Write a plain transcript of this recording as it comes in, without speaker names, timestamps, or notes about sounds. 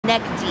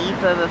neck deep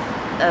of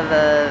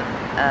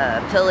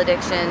a pill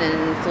addiction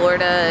in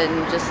Florida,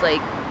 and just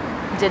like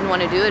didn't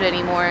want to do it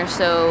anymore.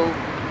 So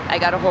I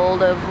got a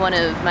hold of one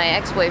of my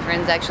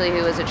ex-boyfriends, actually,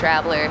 who was a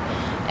traveler,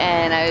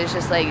 and I was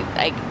just like,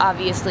 I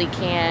obviously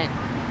can't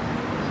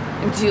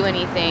do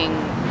anything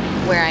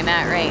where I'm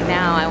at right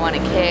now. I want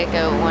to kick,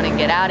 I want to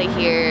get out of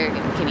here.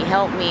 Can you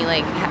help me?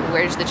 Like,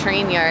 where's the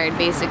train yard?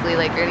 Basically,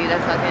 like, ready to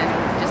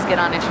fucking just get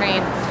on a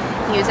train.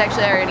 He was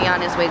actually already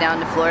on his way down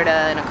to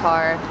Florida in a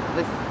car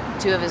with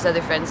 2 of his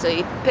other friends. So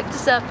he picked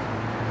us up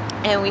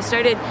and we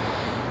started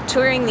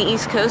touring the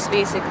East Coast,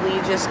 basically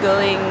just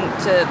going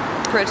to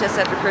protest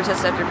after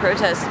protest after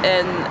protest,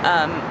 and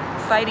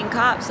fighting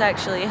cops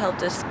actually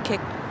helped us kick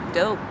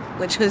dope,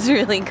 which was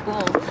really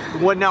cool.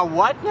 What now?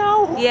 What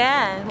now?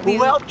 Yeah.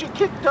 Who helped you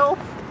kick dope?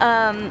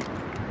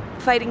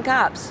 Fighting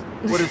cops.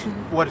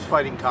 What is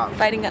fighting cops?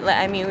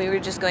 I mean, we were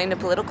just going to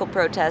political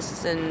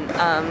protests and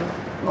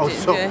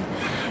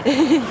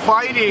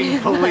fighting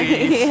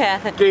police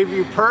yeah. gave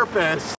you purpose.